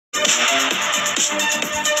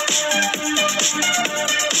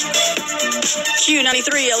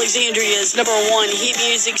Q93, Alexandria's #1 hit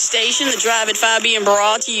music station. The Drive at 5 being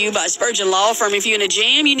brought to you by Spurgeon Law Firm. If you're in a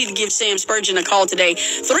jam, you need to give Sam Spurgeon a call today.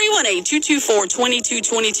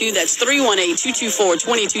 318-224-2222. That's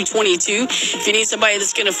 318-224-2222. If you need somebody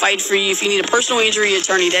that's going to fight for you, if you need a personal injury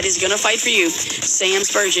attorney that is going to fight for you, Sam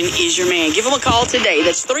Spurgeon is your man. Give him a call today.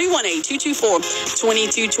 That's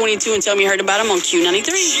 318-224-2222 and tell me you heard about him on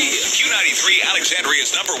Q93. Yeah, Q93,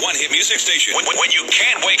 Alexandria's #1 hit music station. When you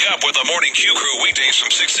can't wake up with the Morning Q Crew weekdays from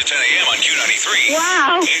 6 to 10 a.m. on Q93.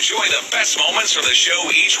 Wow. Enjoy the best moments from the show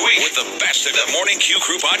each week with the best of the Morning Q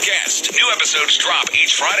Crew podcast. New episodes drop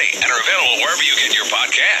each Friday and are available wherever you get your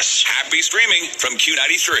podcasts. Happy streaming from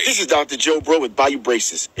Q93. This is Dr. Joe Bro with Bayou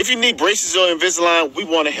Braces. If you need braces or Invisalign, we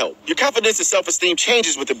want to help. Your confidence and self-esteem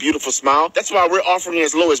changes with a beautiful smile. That's why we're offering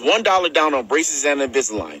as low as $1 down on braces and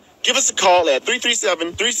Invisalign. Give us a call at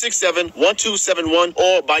 337-367-1271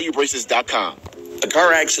 or BayouBraces.com. A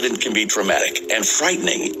car accident can be traumatic and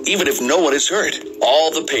frightening, even if no one is hurt.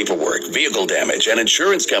 All the paperwork, vehicle damage, and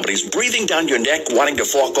insurance companies breathing down your neck wanting to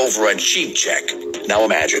fork over a cheap check. Now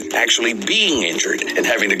imagine actually being injured and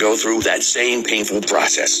having to go through that same painful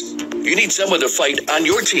process. You need someone to fight on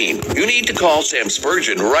your team. You need to call Sam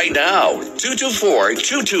Spurgeon right now.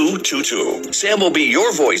 224-2222. Sam will be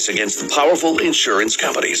your voice against the powerful insurance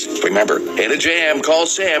companies. Remember, in a jam, call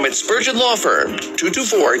Sam at Spurgeon Law Firm.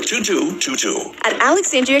 224-2222. At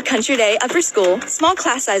Alexandria Country Day Upper School, small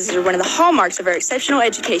class sizes are one of the hallmarks of our exceptional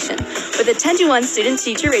education. With a 10-to-1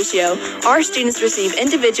 student-teacher ratio, our students receive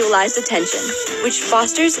individualized attention, which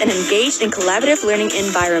fosters an engaged and collaborative learning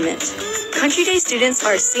environment. Country Day students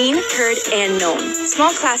are seen, heard, and known.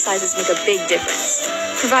 Small class sizes make a big difference.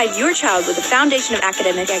 Provide your child with a foundation of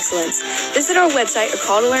academic excellence. Visit our website or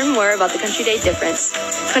call to learn more about the Country Day difference.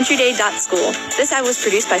 CountryDay.school. This ad was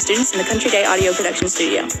produced by students in the Country Day audio production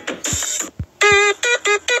studio.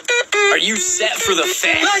 Are you set for the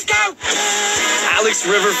Fete? Let's go! Alex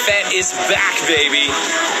River Fete is back, baby.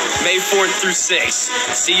 May 4th through 6th.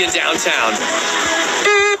 See you downtown.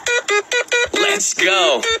 Let's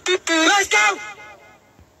go. Let's go!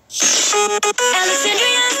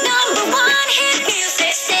 Alexandria's #1 hit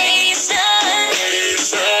music station.